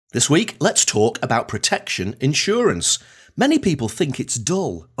This week, let's talk about protection insurance. Many people think it's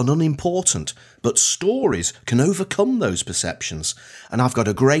dull and unimportant, but stories can overcome those perceptions. And I've got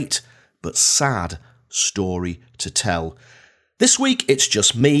a great but sad story to tell. This week, it's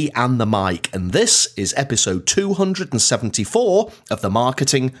just me and the mic, and this is episode 274 of the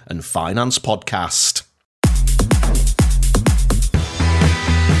Marketing and Finance Podcast.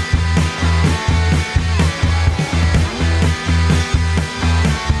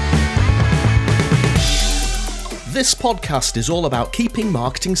 This podcast is all about keeping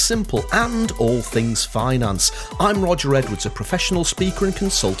marketing simple and all things finance. I'm Roger Edwards, a professional speaker and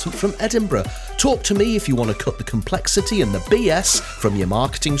consultant from Edinburgh. Talk to me if you want to cut the complexity and the BS from your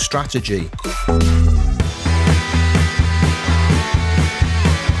marketing strategy.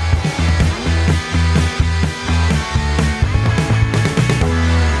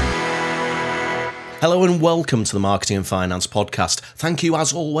 Hello and welcome to the Marketing and Finance Podcast. Thank you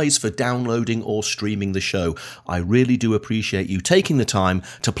as always for downloading or streaming the show. I really do appreciate you taking the time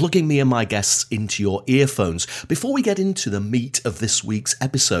to plugging me and my guests into your earphones. Before we get into the meat of this week's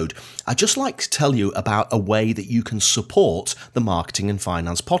episode, I'd just like to tell you about a way that you can support the Marketing and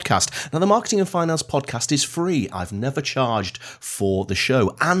Finance Podcast. Now, the Marketing and Finance Podcast is free. I've never charged for the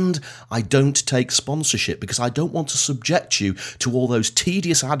show, and I don't take sponsorship because I don't want to subject you to all those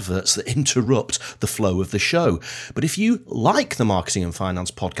tedious adverts that interrupt the flow of the show. But if you like the Marketing and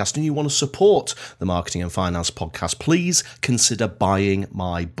Finance Podcast and you want to support the Marketing and Finance Podcast, please consider buying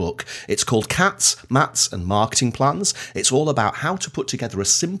my book. It's called Cats, Mats and Marketing Plans. It's all about how to put together a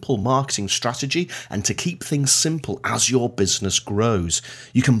simple marketing strategy and to keep things simple as your business grows.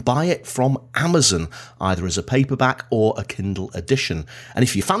 You can buy it from Amazon, either as a paperback or a Kindle edition. And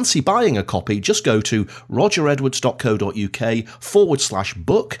if you fancy buying a copy, just go to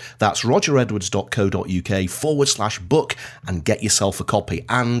rogeredwards.co.uk/book. That's rogeredwards.co.uk/book and get yourself a copy,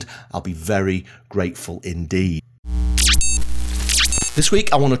 and I'll be very grateful indeed. This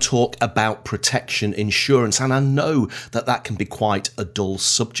week I want to talk about protection insurance, and I know that can be quite a dull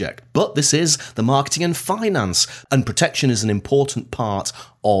subject, but this is the Marketing and Finance, and protection is an important part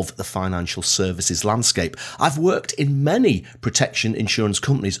of the financial services landscape. I've worked in many protection insurance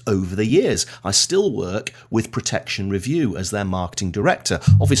companies over the years. I still work with Protection Review as their marketing director.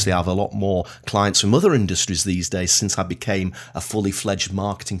 Obviously, I have a lot more clients from other industries these days since I became a fully fledged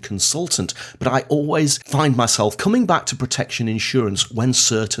marketing consultant, but I always find myself coming back to protection insurance when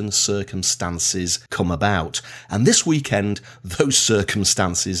certain circumstances come about. And this weekend, those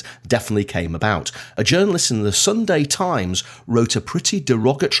circumstances definitely came about. A journalist in the Sunday Times wrote a pretty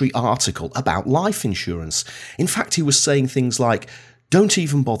derogatory article about life insurance. In fact, he was saying things like, don't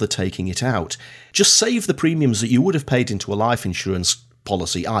even bother taking it out. Just save the premiums that you would have paid into a life insurance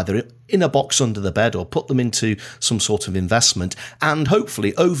policy, either in a box under the bed or put them into some sort of investment. And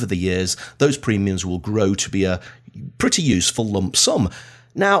hopefully over the years, those premiums will grow to be a pretty useful lump sum.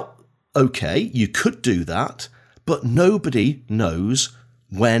 Now, okay, you could do that, but nobody knows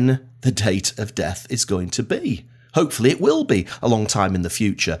when the date of death is going to be. Hopefully it will be a long time in the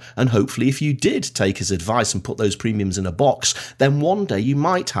future, and hopefully if you did take his advice and put those premiums in a box, then one day you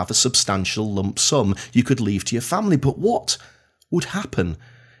might have a substantial lump sum you could leave to your family. But what would happen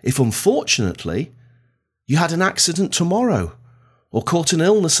if, unfortunately, you had an accident tomorrow, or caught an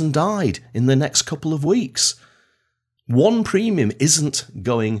illness and died in the next couple of weeks? One premium isn't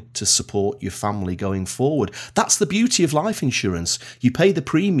going to support your family going forward. That's the beauty of life insurance. You pay the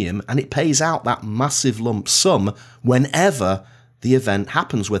premium and it pays out that massive lump sum whenever the event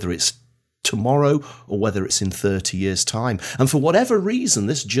happens, whether it's tomorrow or whether it's in 30 years' time. And for whatever reason,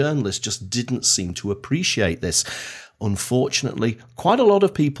 this journalist just didn't seem to appreciate this. Unfortunately, quite a lot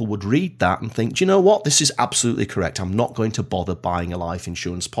of people would read that and think, do you know what? This is absolutely correct. I'm not going to bother buying a life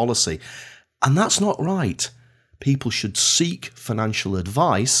insurance policy. And that's not right. People should seek financial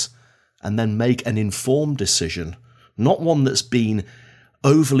advice and then make an informed decision, not one that's been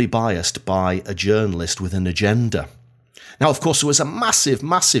overly biased by a journalist with an agenda. Now, of course, there was a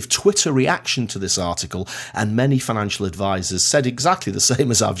massive Twitter reaction to this article, and many financial advisors said exactly the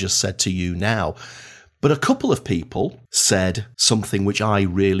same as I've just said to you now. But a couple of people said something which I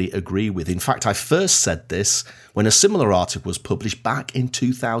really agree with. In fact, I first said this when a similar article was published back in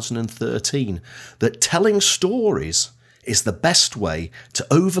 2013, that telling stories is the best way to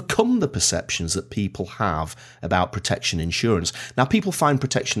overcome the perceptions that people have about protection insurance. Now, people find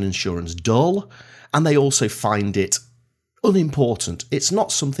protection insurance dull, and they also find it unimportant. It's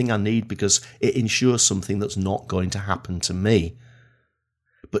not something I need because it insures something that's not going to happen to me.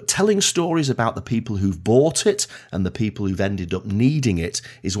 But telling stories about the people who've bought it and the people who've ended up needing it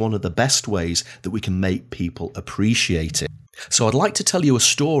is one of the best ways that we can make people appreciate it. So I'd like to tell you a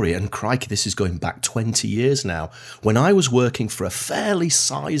story, and crikey, this is going back 20 years now, when I was working for a fairly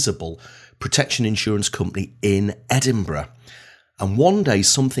sizable protection insurance company in Edinburgh. And one day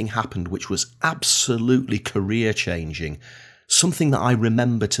something happened which was absolutely career changing, something that I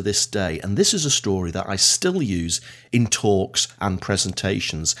remember to this day. And this is a story that I still use in talks and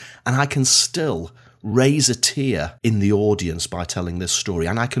presentations, and I can still raise a tear in the audience by telling this story,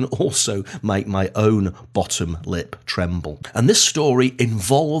 and I can also make my own bottom lip tremble. And this story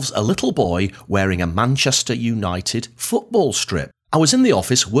involves a little boy wearing a Manchester United football strip. I was in the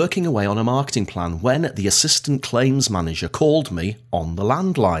office working away on a marketing plan when the assistant claims manager called me on the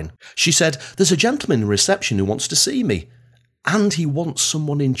landline. She said, "There's a gentleman in reception who wants to see me, and he wants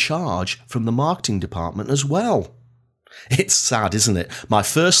someone in charge from the marketing department as well." It's sad, isn't it? My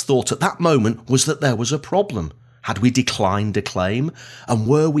first thought at that moment was that there was a problem. Had we declined a claim? And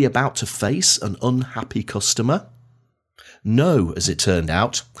were we about to face an unhappy customer? No, as it turned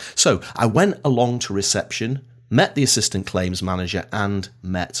out. So I went along to reception, met the assistant claims manager, and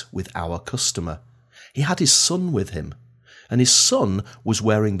met with our customer. He had his son with him, and his son was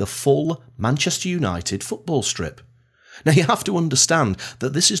wearing the full Manchester United football strip. Now, you have to understand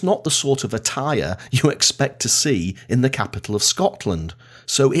that this is not the sort of attire you expect to see in the capital of Scotland,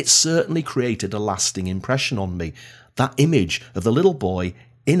 so it certainly created a lasting impression on me, that image of the little boy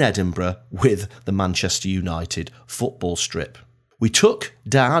in Edinburgh with the Manchester United football strip. We took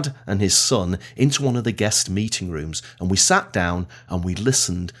Dad and his son into one of the guest meeting rooms, and we sat down and we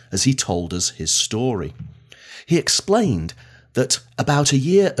listened as he told us his story. He explained that about a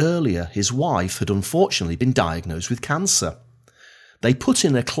year earlier, his wife had unfortunately been diagnosed with cancer. They put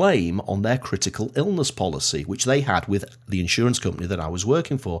in a claim on their critical illness policy, which they had with the insurance company that I was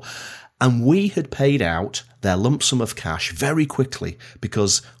working for, and we had paid out their lump sum of cash very quickly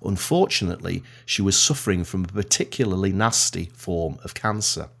because, unfortunately, she was suffering from a particularly nasty form of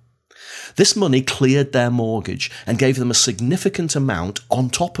cancer. This money cleared their mortgage and gave them a significant amount on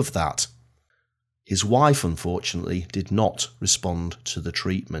top of that. His wife, unfortunately, did not respond to the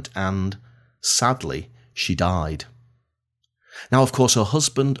treatment and, sadly, she died. Now, of course, her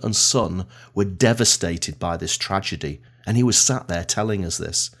husband and son were devastated by this tragedy, and he was sat there telling us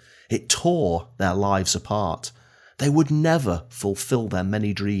this. It tore their lives apart. They would never fulfill their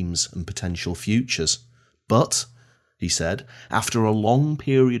many dreams and potential futures. But, he said, after a long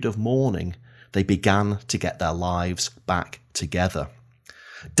period of mourning, they began to get their lives back together.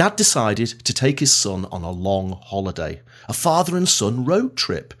 Dad decided to take his son on a long holiday, a father and son road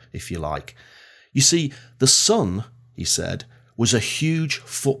trip, if you like. You see, the son, he said, was a huge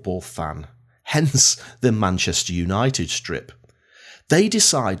football fan, hence the Manchester United strip. They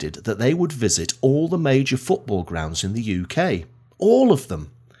decided that they would visit all the major football grounds in the UK, all of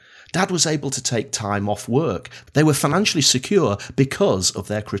them. Dad was able to take time off work. They were financially secure because of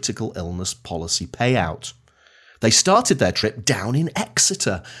their critical illness policy payout. They started their trip down in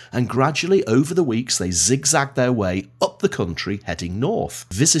Exeter, and gradually over the weeks they zigzagged their way up the country heading north,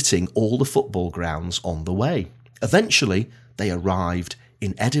 visiting all the football grounds on the way. Eventually, they arrived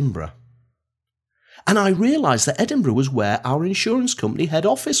in Edinburgh. And I realised that Edinburgh was where our insurance company head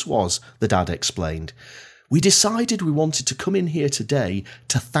office was, the dad explained. We decided we wanted to come in here today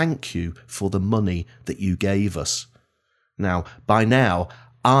to thank you for the money that you gave us. Now, by now,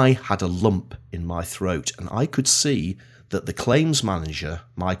 I had a lump in my throat, and I could see that the claims manager,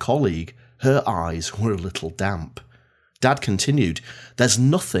 my colleague, her eyes were a little damp. Dad continued, "There's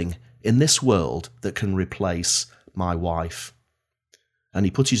nothing in this world that can replace my wife." And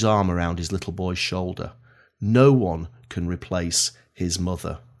he put his arm around his little boy's shoulder. No one can replace his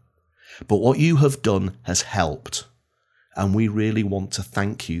mother. But what you have done has helped, and we really want to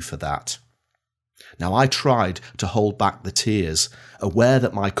thank you for that. Now, I tried to hold back the tears, aware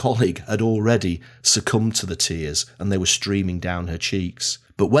that my colleague had already succumbed to the tears and they were streaming down her cheeks.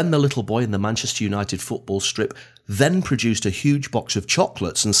 But when the little boy in the Manchester United football strip then produced a huge box of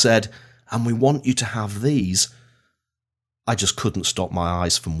chocolates and said, "And we want you to have these," I just couldn't stop my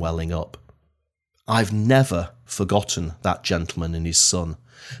eyes from welling up. I've never forgotten that gentleman and his son.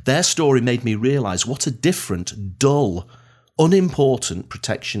 Their story made me realise what a different, dull, unimportant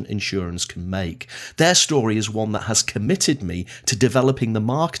protection insurance can make. Their story is one that has committed me to developing the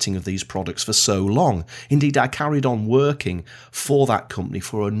marketing of these products for so long. Indeed, I carried on working for that company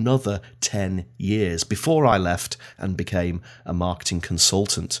for another 10 years before I left and became a marketing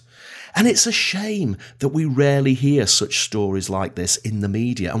consultant. And it's a shame that we rarely hear such stories like this in the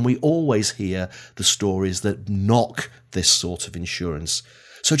media, and we always hear the stories that knock this sort of insurance.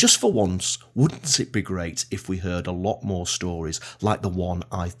 So just for once, wouldn't it be great if we heard a lot more stories like the one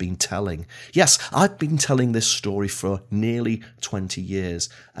I've been telling? Yes, I've been telling this story for nearly 20 years,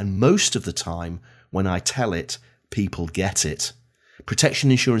 and most of the time when I tell it, people get it.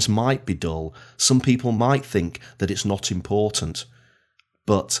 Protection insurance might be dull. Some people might think that it's not important.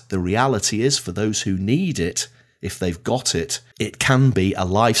 But the reality is, for those who need it, if they've got it, it can be a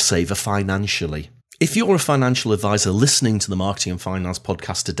lifesaver financially. If you're a financial advisor listening to the Marketing and Finance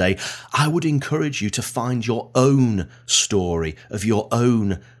podcast today, I would encourage you to find your own story of your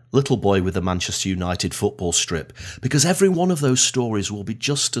own little boy with a Manchester United football strip, because every one of those stories will be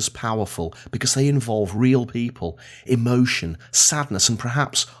just as powerful because they involve real people, emotion, sadness, and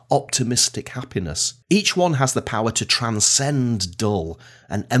perhaps optimistic happiness. Each one has the power to transcend dull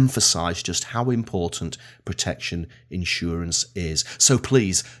and emphasise just how important protection insurance is. So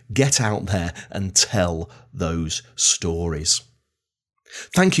please get out there and tell those stories.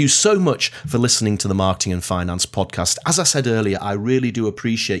 Thank you so much for listening to the Marketing and Finance podcast. As I said earlier, I really do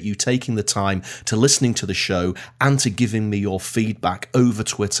appreciate you taking the time to listening to the show and to giving me your feedback over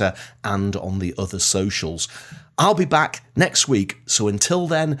Twitter and on the other socials. I'll be back next week, so until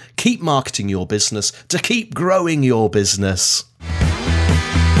then, keep marketing your business to keep growing your business.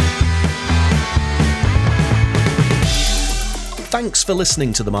 Thanks for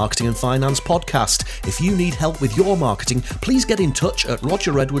listening to the Marketing and Finance podcast. If you need help with your marketing, please get in touch at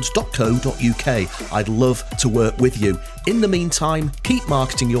rogeredwards.co.uk. I'd love to work with you. In the meantime, keep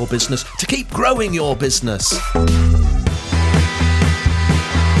marketing your business to keep growing your business.